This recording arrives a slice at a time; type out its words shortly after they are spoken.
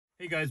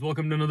Hey guys,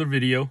 welcome to another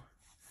video.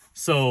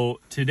 So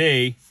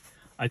today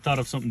I thought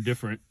of something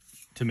different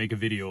to make a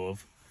video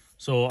of.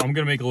 So I'm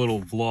gonna make a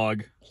little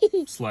vlog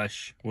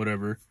slash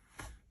whatever.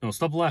 No,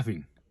 stop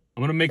laughing.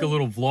 I'm gonna make a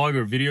little vlog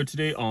or video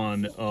today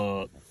on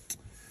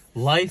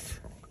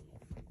life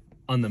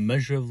on the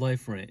Measure of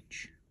Life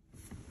Ranch.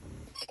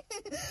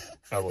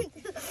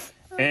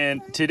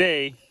 And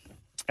today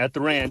at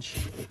the ranch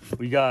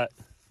we got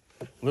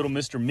little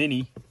Mr.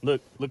 Mini.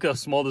 Look how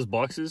small this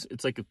box is.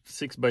 It's like a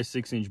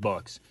 6x6 inch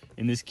box.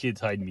 And this kid's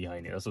hiding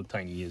behind it. That's how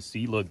tiny he is.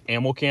 See, look,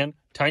 ammo can.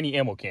 Tiny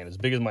ammo can, as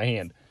big as my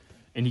hand.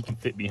 And he can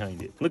fit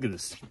behind it. Look at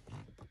this.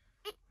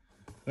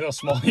 Look how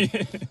small he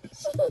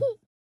is.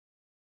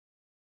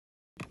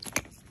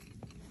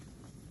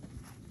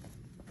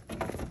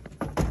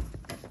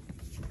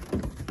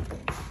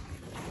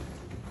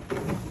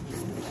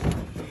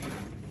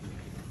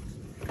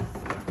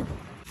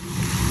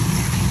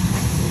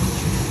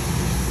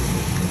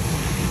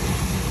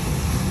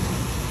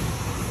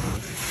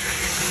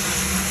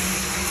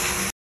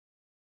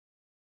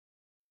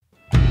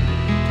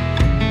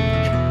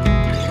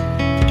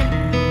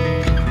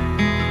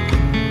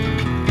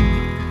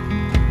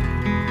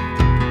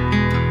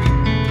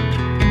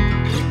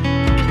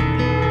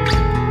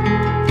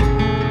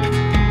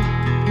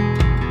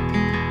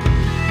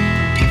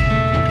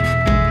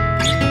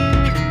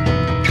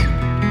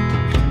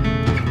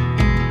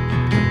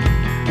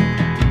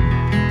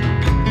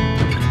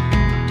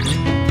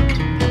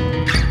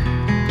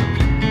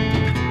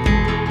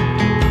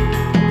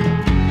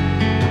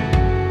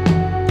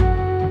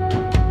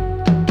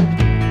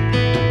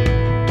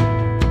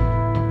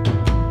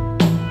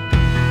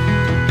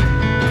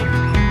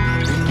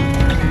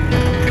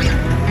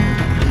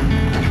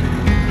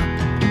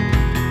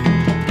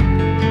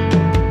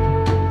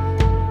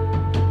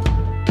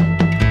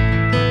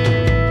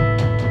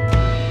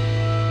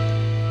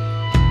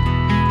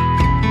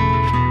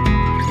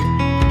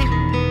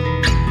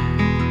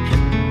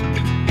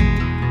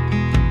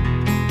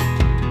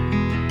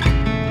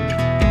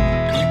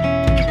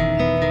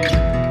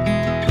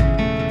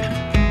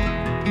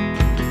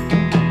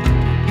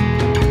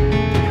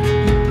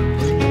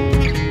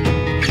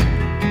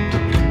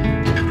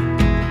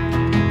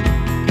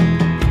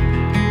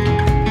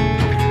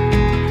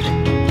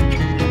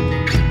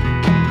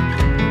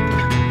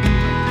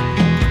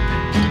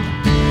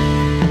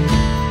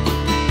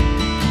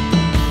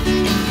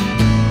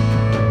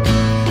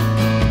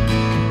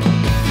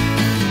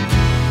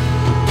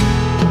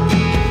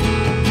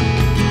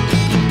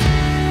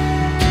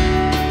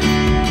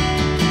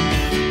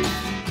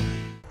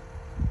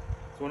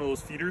 One of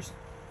those feeders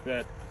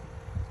that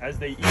as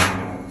they eat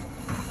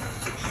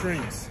it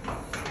shrinks.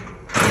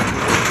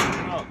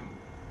 Oh,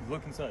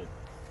 look inside.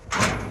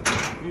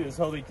 See, this is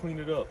how they clean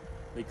it up.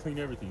 They clean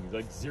everything. It's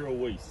like zero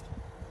waste.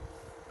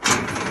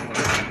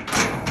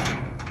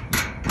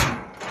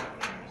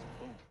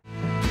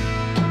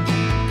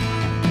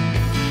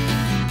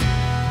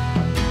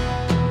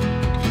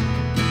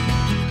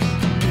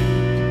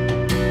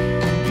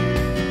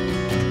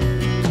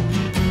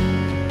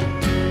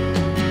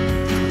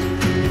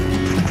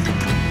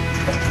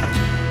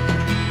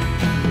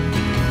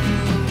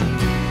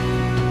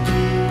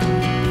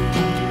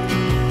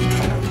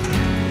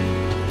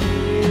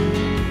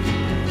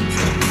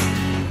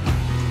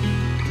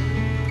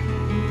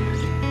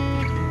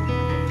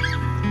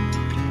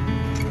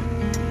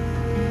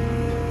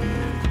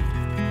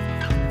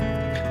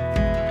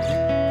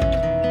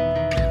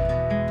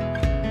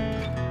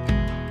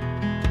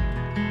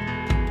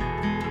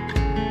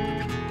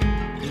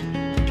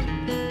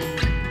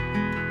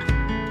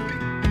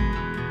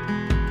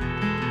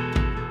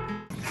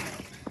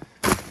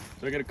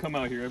 So I gotta come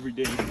out here every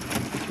day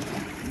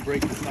and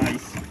break this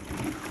ice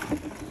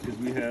because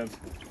we have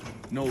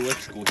no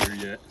electrical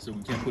here yet, so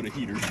we can't put a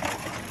heater.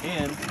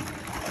 And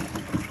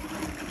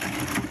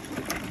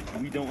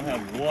we don't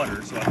have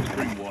water, so I have to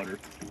bring water.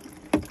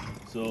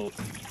 So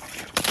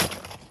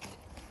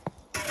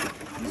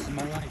this is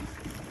my life.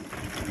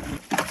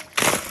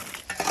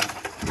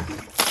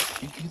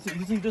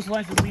 You think this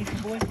life is easy,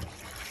 boy?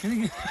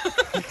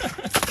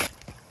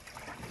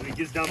 When it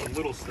gets down to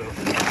little stuff,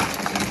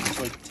 just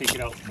like take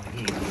it out with my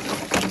hand.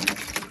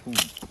 Boom.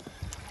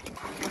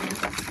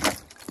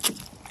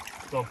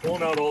 So I'm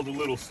pulling out all the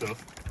little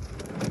stuff.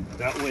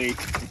 That way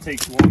it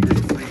takes longer to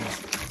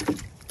freeze.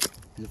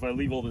 Because if I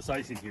leave all this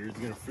ice in here, it's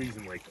going to freeze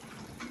in like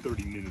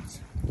 30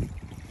 minutes.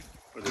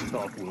 Or the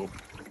top will.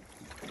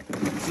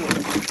 So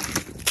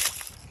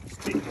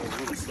just take all the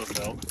little stuff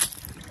out.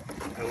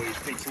 That way it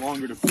takes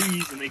longer to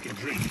freeze and they can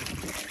drink.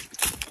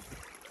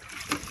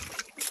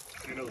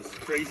 I know this is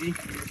crazy.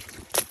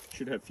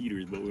 Should have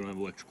feeders, but we don't have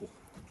electrical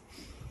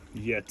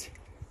yet.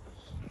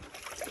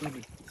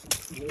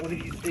 One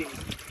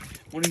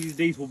of these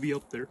days we'll be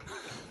up there.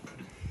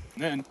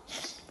 And then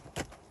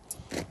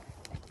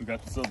we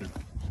got this other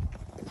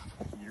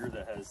feeder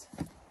that has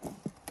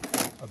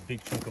a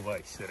big chunk of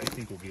ice that I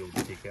think we'll be able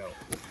to take out.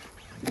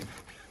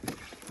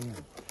 Ooh.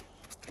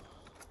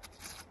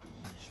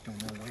 Just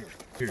don't know where.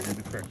 Here's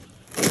the crack.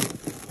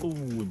 Oh,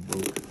 it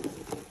broke.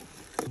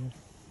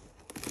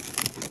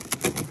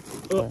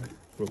 Oh,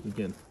 broke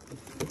again.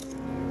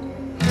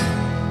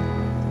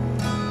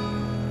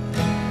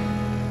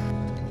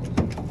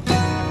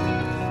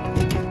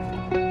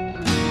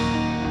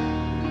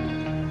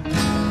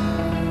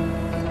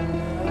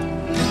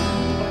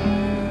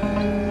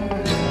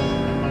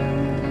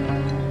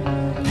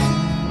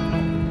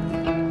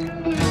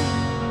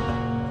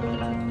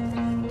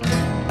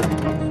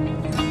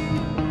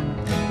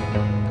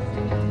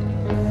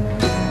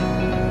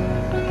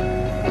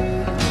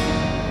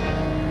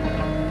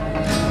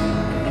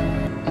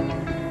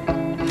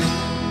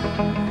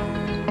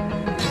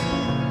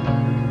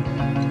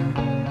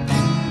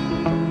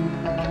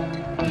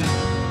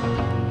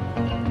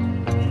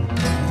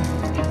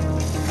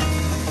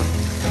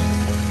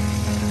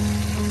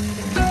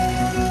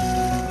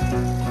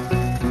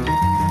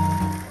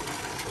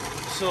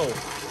 So,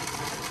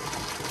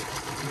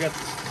 we got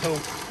this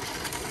tote,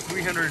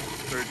 300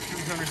 or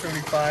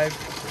 275,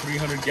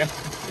 300 gallons.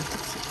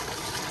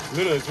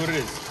 Look at this, what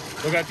it is.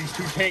 We got these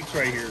two tanks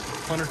right here,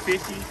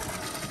 150,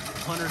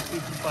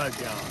 155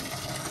 gallons.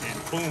 And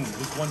boom,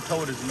 this one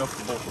tote is enough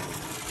for both of them.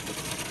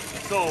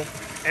 So,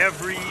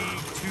 every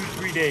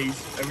 3 days,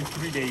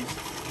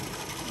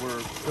 we're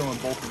filling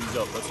both of these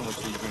up. That's how much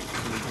they drink.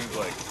 So they drink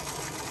like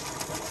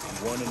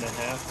 1.5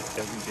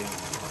 every day.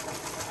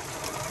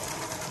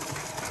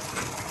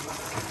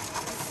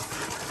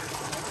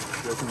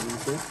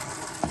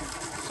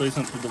 Say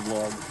something to the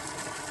vlog.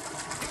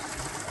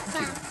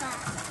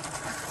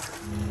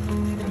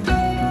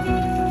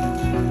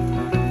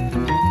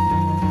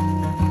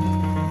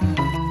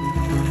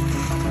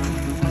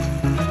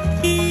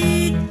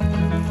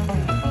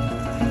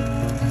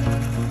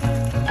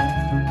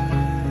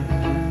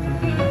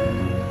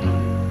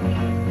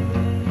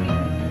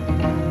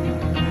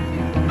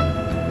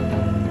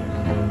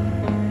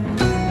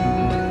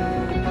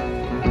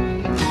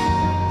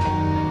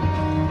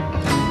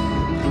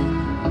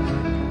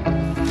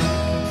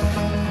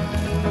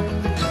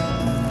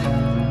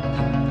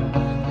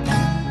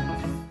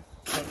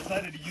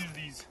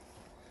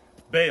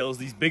 Bales,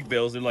 these big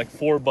bales, they're like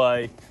 4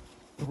 by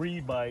 3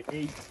 by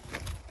 8.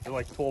 They're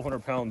like 1,200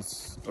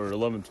 pounds or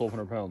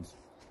 1,200 pounds.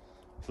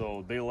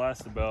 So they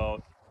last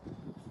about,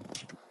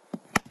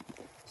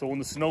 so when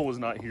the snow was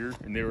not here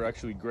and they were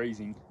actually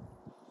grazing,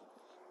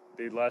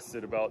 they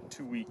lasted about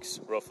 2 weeks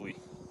roughly.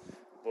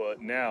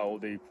 But now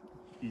they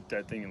eat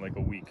that thing in like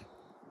a week.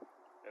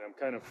 And I'm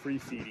kind of free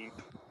feeding,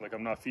 like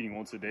I'm not feeding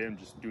once a day, I'm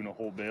just doing a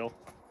whole bale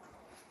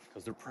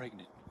because they're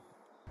pregnant.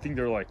 I think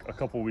they're like a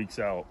couple weeks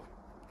out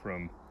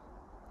from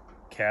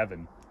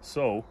calving,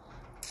 so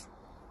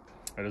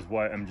that is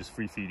why I'm just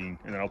free feeding,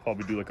 and then I'll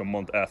probably do like a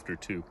month after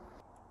too.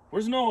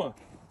 Where's Noah?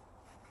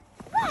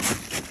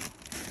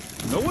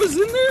 Noah's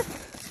in there?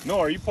 Noah,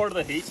 are you part of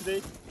the hay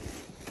today?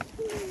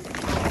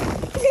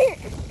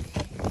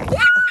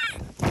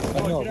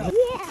 Oh,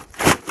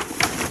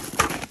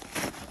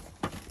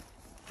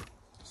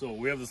 so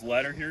we have this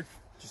ladder here,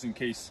 just in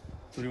case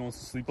somebody wants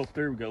to sleep up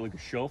there. We got like a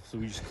shelf, so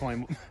we just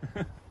climb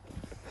up.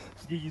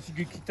 You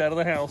get kicked out of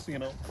the house, you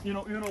know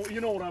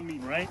what I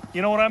mean, right?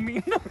 You know what I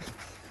mean?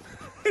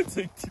 It's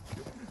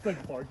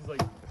like Park is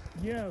like,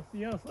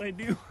 yes, I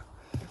do.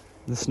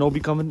 The snow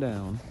be coming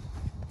down.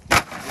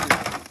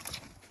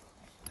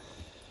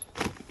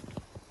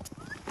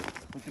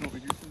 Looking over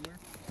here somewhere.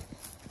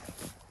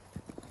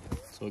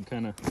 So it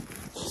kind of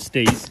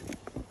stays.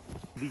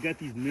 We got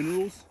these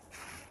minerals.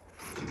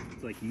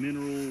 It's like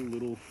mineral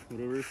little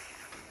whatever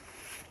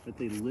that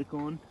they lick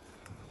on.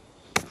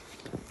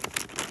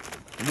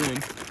 And then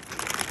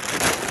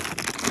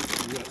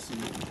we got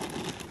some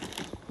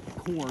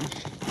corn.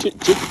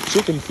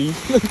 Chicken feed.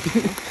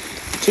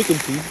 Chicken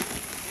feed.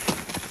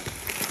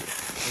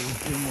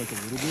 Like a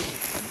little bit.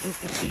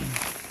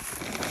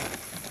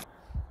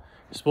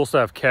 You're supposed to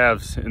have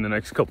calves in the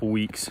next couple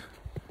weeks.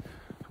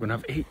 We're gonna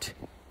have 8.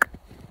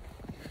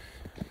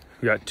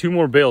 We got 2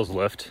 more bales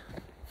left.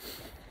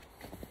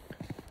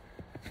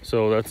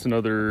 So that's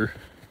another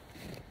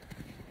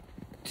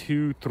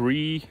 2,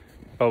 3,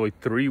 probably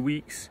 3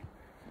 weeks.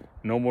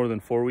 No more than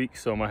 4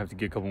 weeks, so I might have to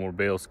get a couple more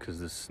bales because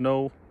the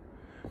snow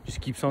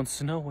just keeps on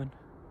snowing.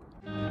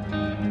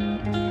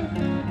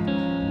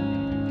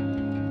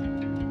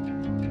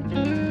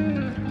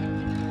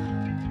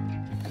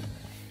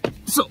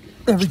 So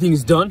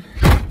everything's done.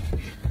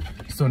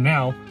 So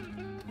now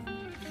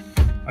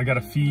I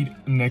gotta feed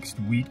next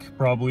week,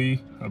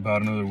 probably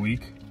about another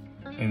week,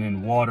 and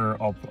then water.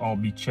 I'll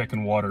be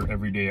checking water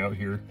every day out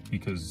here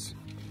because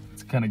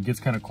it gets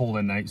kind of cold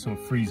at night, so it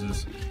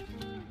freezes.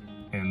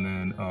 And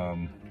then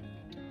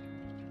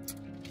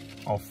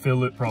I'll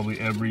fill it probably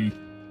every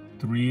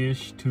 3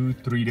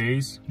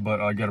 days, but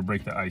I gotta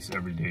break the ice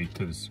every day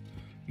because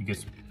it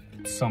gets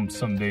some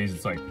days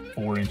it's like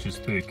 4 inches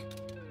thick,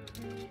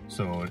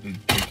 so they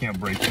can't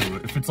break through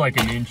it. If it's like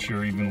an inch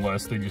or even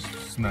less, they just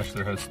smash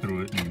their heads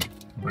through it and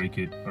break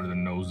it, or their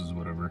noses,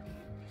 whatever.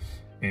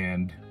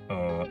 And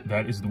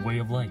that is the way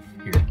of life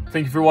here.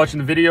 Thank you for watching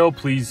the video.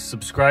 Please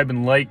subscribe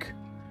and like,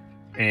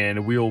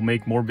 and we'll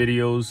make more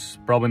videos,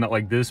 probably not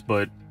like this,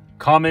 but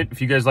Comment if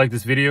you guys like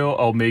this video.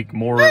 I'll make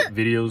more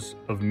videos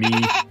of me.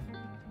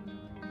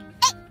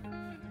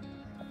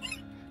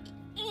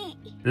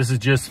 This is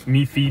just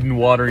me feeding,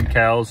 watering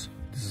cows.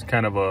 This is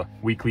kind of a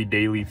weekly,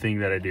 daily thing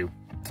that I do.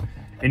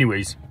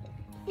 Anyways,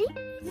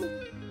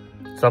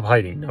 stop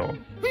hiding. No,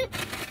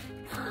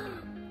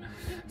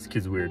 this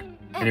kid's weird.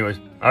 Anyways,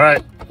 all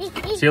right.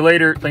 See you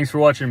later. Thanks for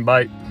watching.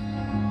 Bye.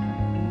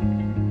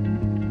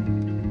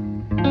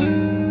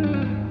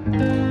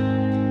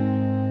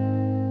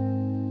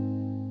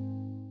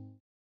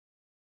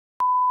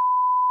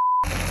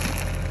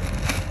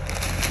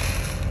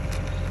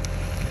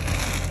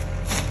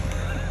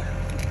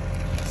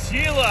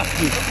 Sheila!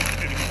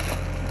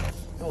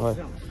 What?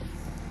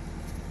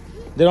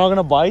 They're not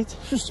gonna bite?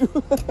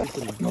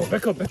 No,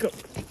 back up, back up.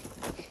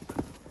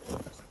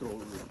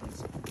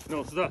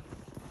 No, stop.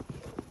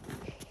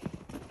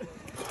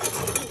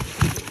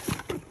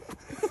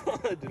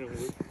 Didn't work.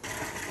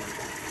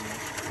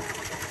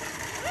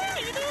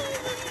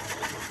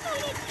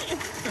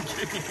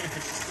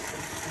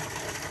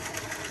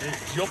 Hey,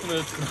 did you open the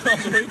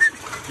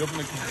did you open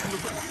the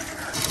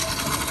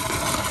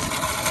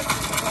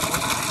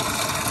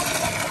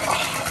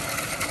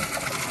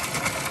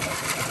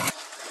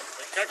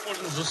Как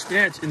можно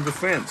застрять in the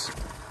fence?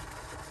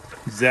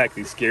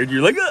 Exactly, scared.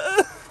 You're like,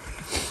 ah!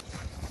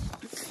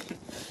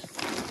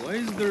 Why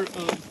is there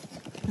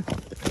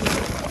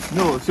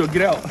No, so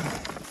get out.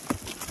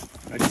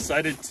 I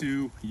decided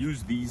to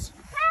use these.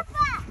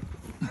 Papa!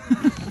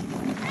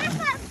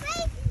 Papa,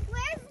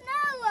 where's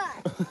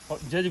Noah?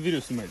 Дядя видео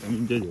снимает, I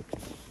mean дядя.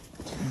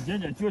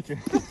 Дядя, тетя.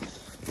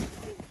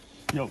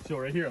 Yo, so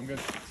right here I'm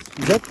gonna.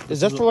 Is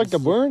that for like the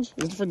birds?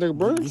 Is it for the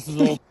birds? This is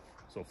all.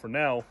 So for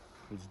now,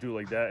 we'll just do it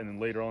like that, and then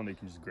later on they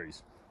can just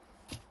graze.